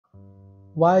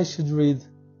Why I should read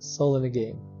Soul in a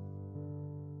Game?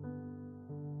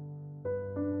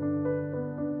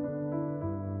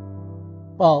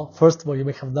 Well, first of all, you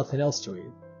may have nothing else to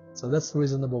read. So that's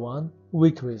reason number one.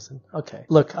 Weak reason. Okay.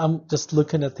 Look, I'm just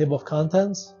looking at table of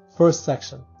contents. First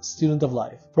section, student of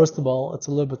life. First of all, it's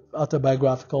a little bit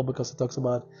autobiographical because it talks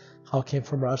about how I came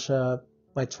from Russia,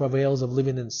 my travails of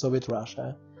living in Soviet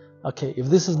Russia. Okay, if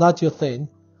this is not your thing,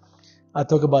 I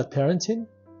talk about parenting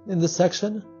in this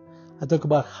section. I talk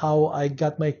about how I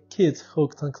got my kids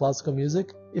hooked on classical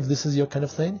music, if this is your kind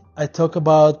of thing. I talk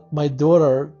about my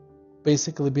daughter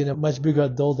basically being a much bigger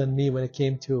adult than me when it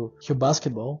came to her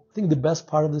basketball. I think the best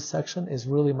part of this section is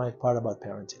really my part about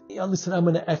parenting. Listen, I'm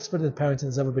an expert in parenting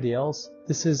as everybody else.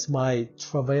 This is my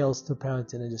travails to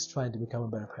parenting and just trying to become a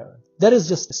better parent. That is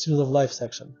just the student of life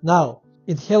section. Now,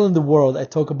 in Hailing the World, I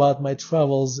talk about my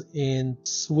travels in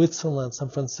Switzerland, San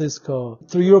Francisco,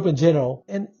 through Europe in general.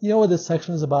 And you know what this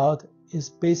section is about? Is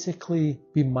basically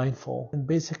be mindful and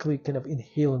basically kind of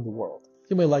inhaling the world.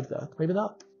 You may like that, maybe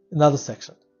not. Another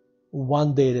section.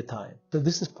 One day at a time. So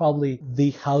this is probably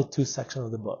the how-to section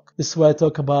of the book. This is where I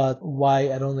talk about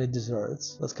why I don't eat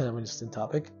desserts. That's kind of an interesting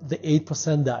topic. The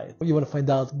 8% diet. You want to find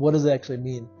out what does it actually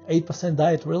mean. 8%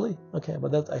 diet, really? Okay,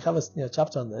 but I have a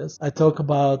chapter on this. I talk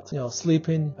about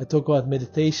sleeping. I talk about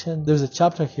meditation. There's a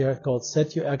chapter here called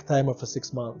Set Your Egg Timer for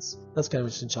 6 months. That's kind of an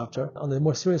interesting chapter. On a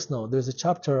more serious note, there's a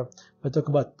chapter where I talk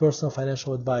about personal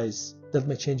financial advice that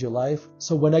may change your life.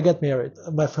 So when I got married,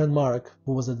 my friend Mark,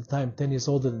 who was at the time 10 years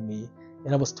older than me,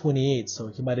 and I was 28, so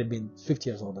he might have been 50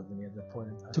 years older than me at that point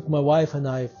in time, took my wife and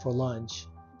I for lunch.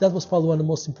 That was probably one of the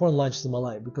most important lunches in my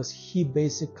life because he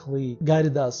basically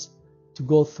guided us to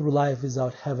go through life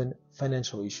without having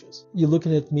financial issues. You're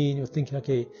looking at me and you're thinking,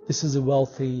 okay, this is a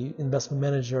wealthy investment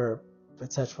manager,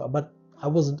 etc. But I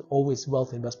wasn't always a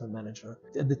wealthy investment manager.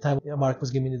 At the time Mark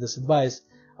was giving me this advice,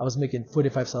 I was making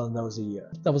 $45,000 a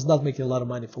year. I was not making a lot of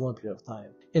money for a long period of time.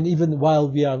 And even while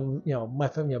we are, my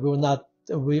family, we were not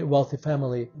a wealthy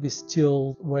family, we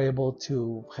still were able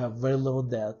to have very little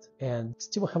debt and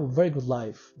still have a very good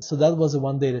life. So that was a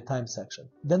one day at a time section.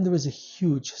 Then there is a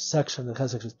huge section that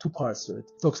has actually two parts to it.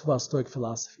 It talks about Stoic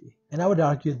philosophy. And I would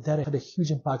argue that it had a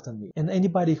huge impact on me. And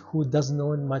anybody who doesn't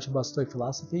know much about Stoic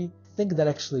philosophy, I think that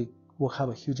actually will have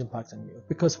a huge impact on you.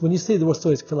 Because when you say the word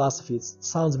Stoic philosophy, it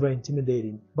sounds very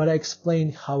intimidating. But I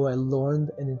explained how I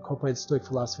learned and incorporated Stoic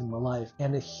philosophy in my life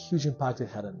and a huge impact it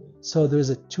had on me. So there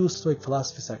is a two Stoic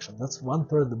philosophy section. That's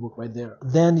 1/3 of the book right there.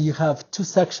 Then you have two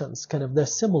sections, they're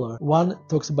similar. One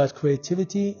talks about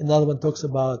creativity, another one talks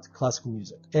about classical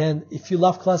music. And if you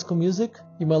love classical music,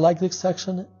 you might like this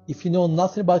section. If you know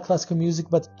nothing about classical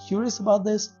music but curious about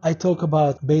this, I talk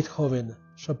about Beethoven,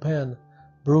 Chopin,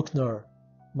 Bruckner,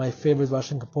 my favorite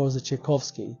Russian composer,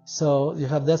 Tchaikovsky. So you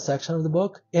have that section of the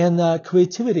book. And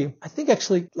creativity, I think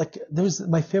actually, there's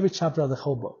my favorite chapter of the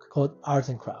whole book called Art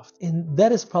and Craft. And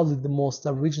that is probably the most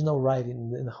original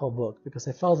writing in the whole book because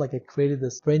I felt like I created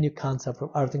this brand new concept of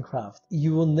art and craft.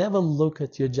 You will never look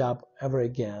at your job ever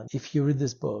again if you read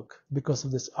this book because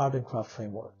of this art and craft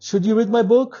framework. Should you read my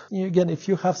book? Again, if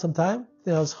you have some time,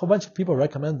 there's a whole bunch of people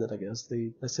recommend it, I guess.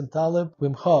 Nassim Taleb,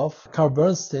 Wim Hof, Carl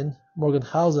Bernstein, Morgan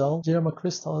Housel, Jeremy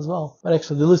McChrystal as well. But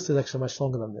actually, the list is actually much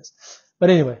longer than this. But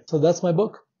anyway, so that's my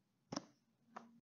book.